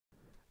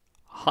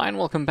Hi and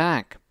welcome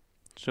back.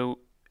 So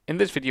in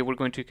this video we're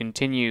going to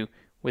continue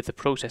with the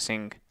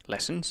processing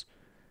lessons,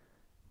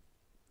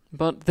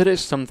 but there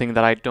is something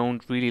that I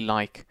don't really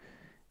like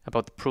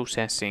about the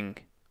Processing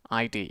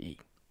IDE.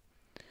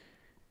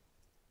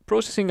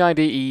 Processing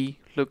IDE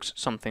looks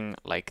something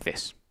like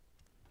this.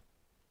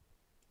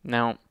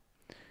 Now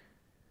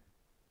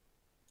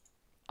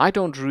I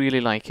don't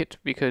really like it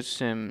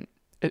because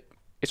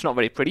it's not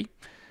very pretty,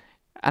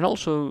 and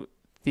also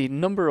the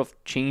number of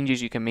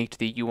changes you can make to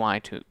the UI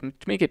to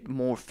make it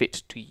more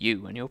fit to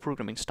you and your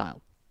programming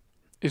style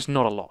is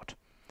not a lot.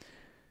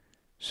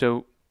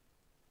 So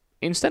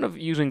instead of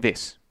using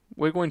this,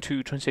 we're going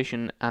to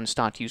transition and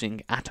start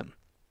using Atom.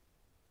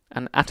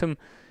 And Atom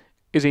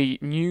is a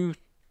new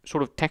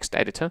sort of text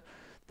editor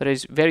that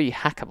is very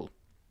hackable.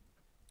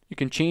 You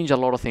can change a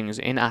lot of things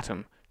in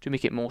Atom to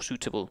make it more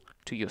suitable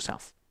to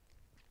yourself.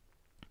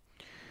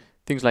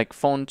 Things like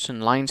fonts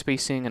and line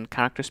spacing and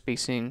character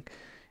spacing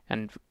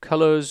and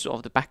colors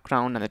of the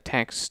background and the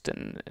text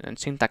and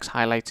syntax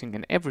highlighting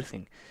and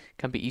everything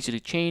can be easily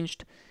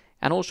changed,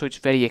 and also it's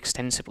very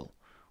extensible,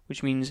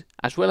 which means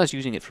as well as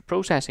using it for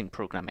processing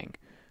programming,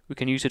 we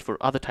can use it for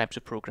other types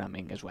of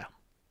programming as well.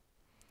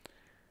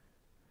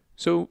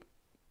 So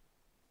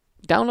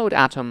download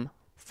Atom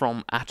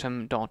from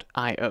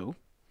atom.io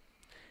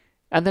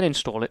and then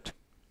install it,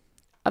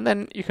 and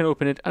then you can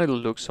open it and it'll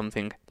look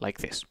something like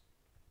this.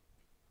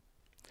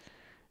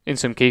 In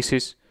some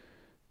cases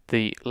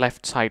the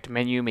left side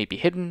menu may be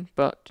hidden,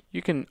 but you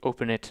can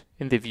open it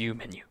in the View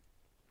menu.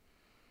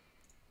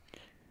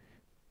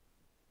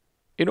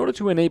 In order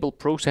to enable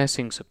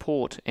processing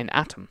support in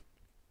Atom,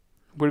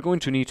 we're going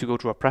to need to go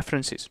to our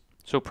preferences.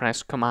 So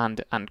press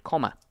Command and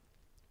comma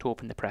to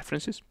open the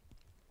preferences.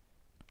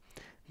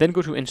 Then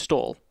go to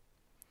Install,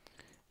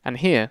 and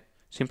here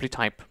simply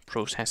type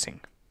Processing.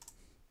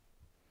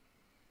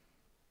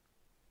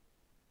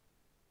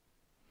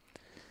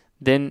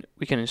 Then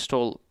we can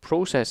install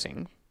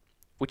Processing,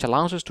 which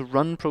allows us to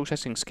run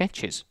processing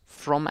sketches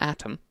from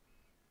Atom,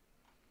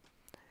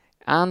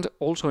 and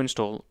also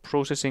install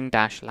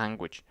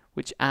Processing-language,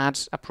 which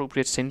adds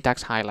appropriate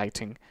syntax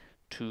highlighting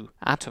to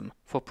Atom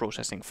for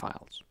processing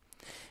files.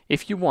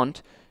 If you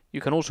want,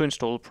 you can also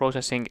install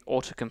Processing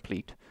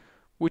autocomplete,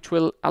 which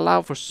will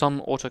allow for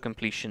some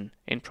autocompletion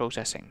in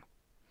processing.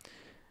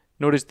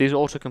 Notice this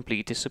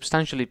autocomplete is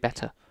substantially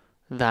better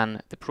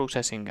than the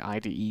Processing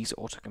IDE's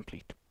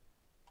autocomplete.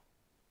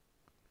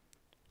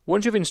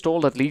 Once you've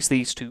installed at least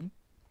these two,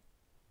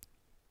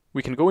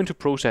 we can go into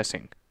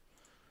Processing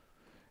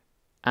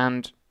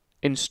and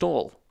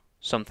install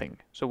something.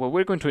 So what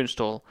we're going to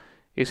install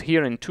is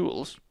here in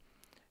Tools,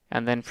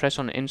 and then press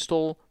on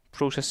Install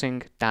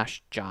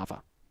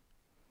Processing-Java.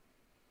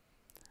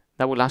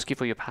 That will ask you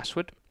for your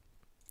password,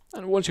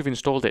 and once you've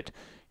installed it,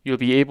 you'll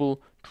be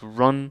able to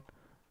run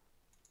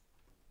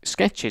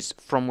sketches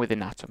from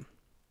within Atom.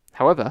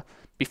 However,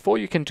 before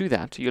you can do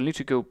that, you'll need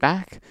to go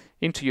back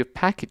into your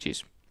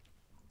packages,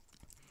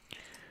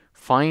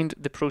 find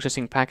the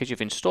processing package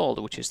you've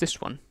installed, which is this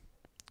one,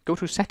 go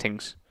to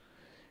Settings,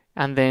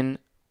 and then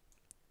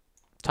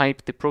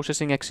type the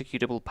processing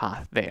executable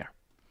path there.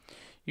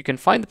 You can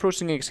find the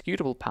processing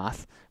executable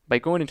path by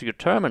going into your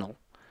terminal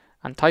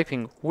and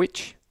typing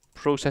which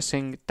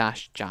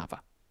processing-java,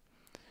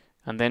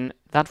 and then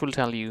that will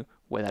tell you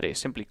where that is.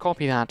 Simply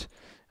copy that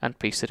and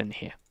paste it in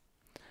here.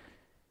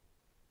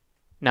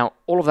 Now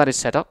all of that is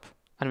set up,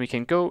 and we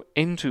can go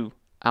into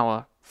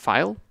our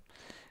file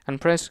and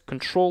press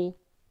Control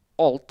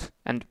Alt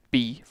and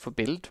B for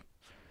build,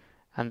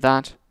 and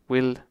that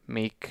will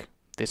make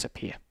this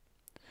appear,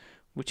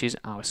 which is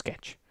our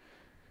sketch.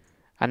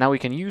 And now we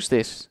can use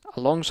this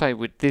alongside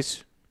with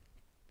this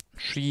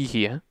tree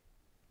here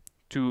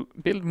to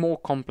build more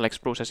complex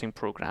processing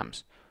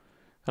programs.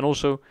 And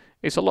also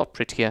it's a lot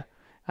prettier,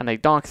 and a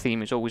dark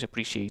theme is always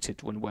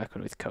appreciated when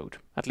working with code,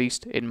 at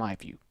least in my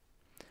view.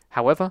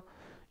 However,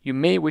 you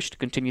may wish to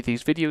continue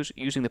these videos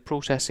using the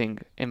processing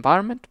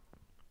environment,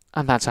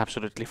 and that's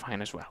absolutely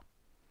fine as well.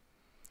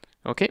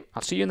 Okay,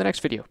 I'll see you in the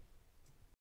next video.